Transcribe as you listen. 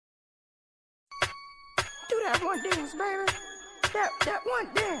that one dance, baby. That one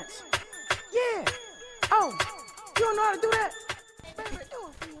dance. Yeah. Oh, you don't know how to do that? Baby, do it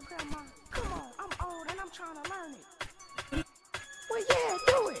for your grandma. Come on, I'm old and I'm trying to learn it. Well, yeah,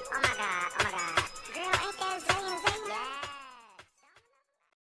 do it. Oh my God. Girl, ain't that Zay? Yeah.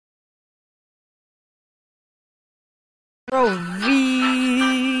 Bro,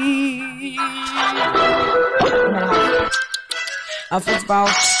 first of all,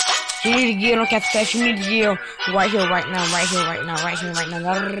 you need to get on Cash. You need to get right here, right now.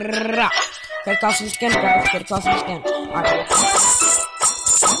 Get across the skin, guys. Get across the skin. Alright.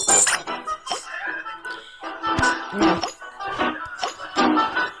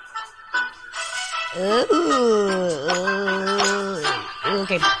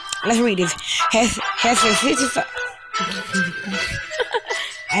 Okay, let's read this. Has a 55.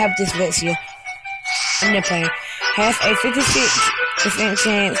 I have dyslexia. I'm not playing. Has a 56%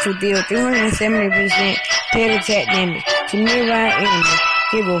 chance to deal 370% pet attack damage to nearby enemy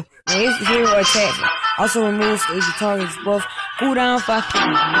hero when his hero attacks. Also removes the target's buff cooldown 5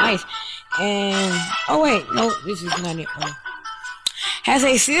 seconds. Nice. And oh wait, no, this is not it. Has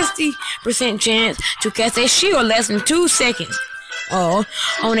a 60% chance to cast a shield less than 2 seconds. On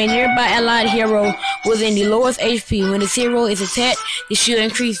a nearby allied hero within the lowest HP. When this hero is attacked, the shield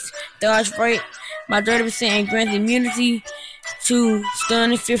increases dodge rate by 30% and grants immunity to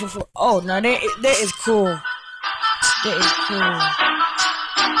stun and fearful. Oh, now that is cool. That is cool.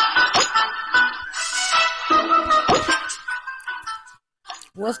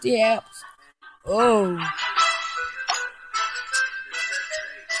 What's the apps? Oh.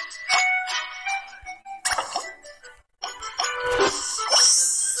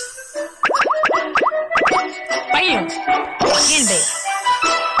 Bam! Get there.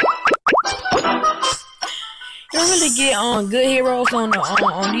 You don't really get on good heroes on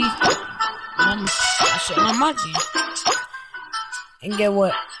these. I shut my mic in. And get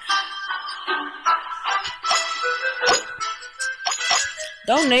what?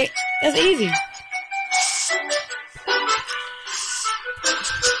 Donate. That's easy.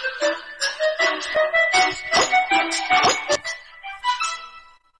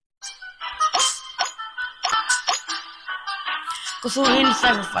 Cause we're in the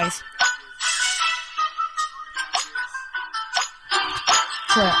sacrifice.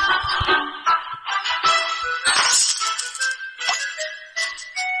 Crap.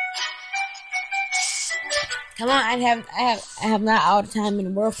 Come on, I have not all the time in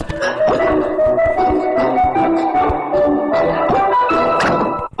the world.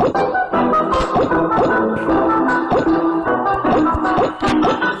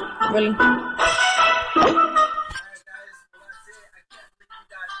 Really?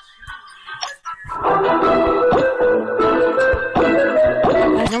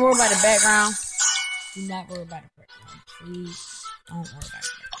 Don't worry about the background. Do not worry about the background. Please don't worry about it.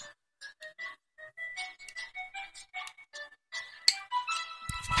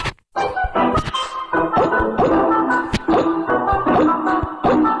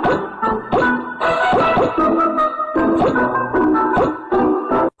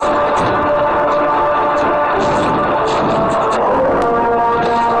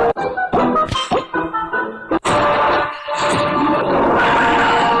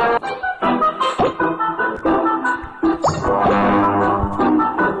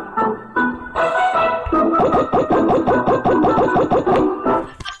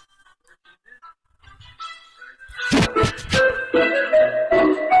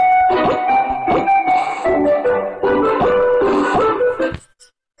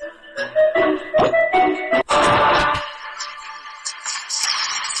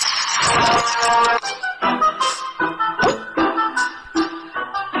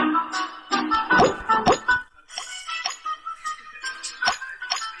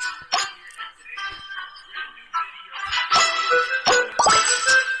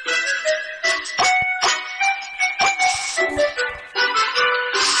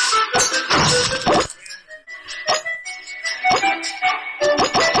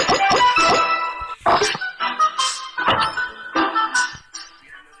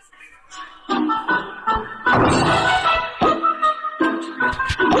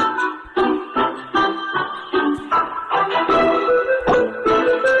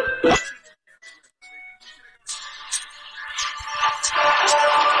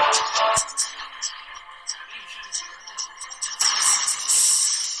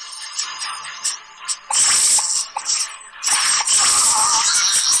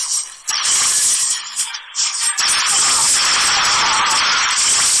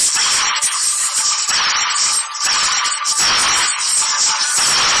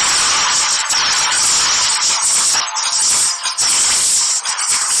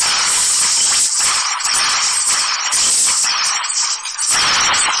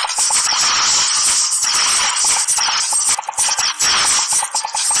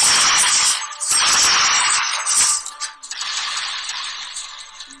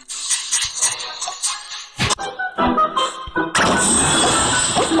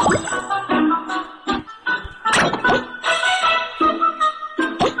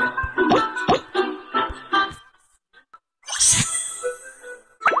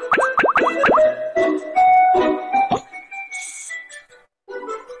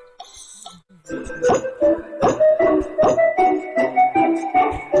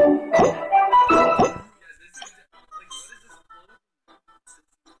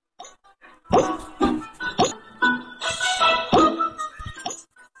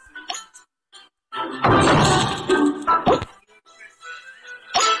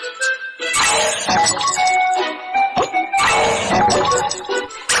 Do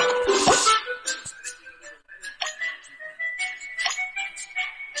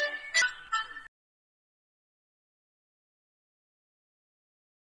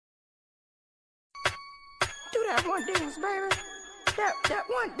that one dance, baby. That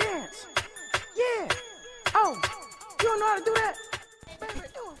one dance. Yeah. Oh, you don't know how to do that? Baby,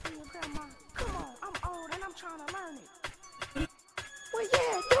 do it for your grandma. Come on, I'm old and I'm trying to learn.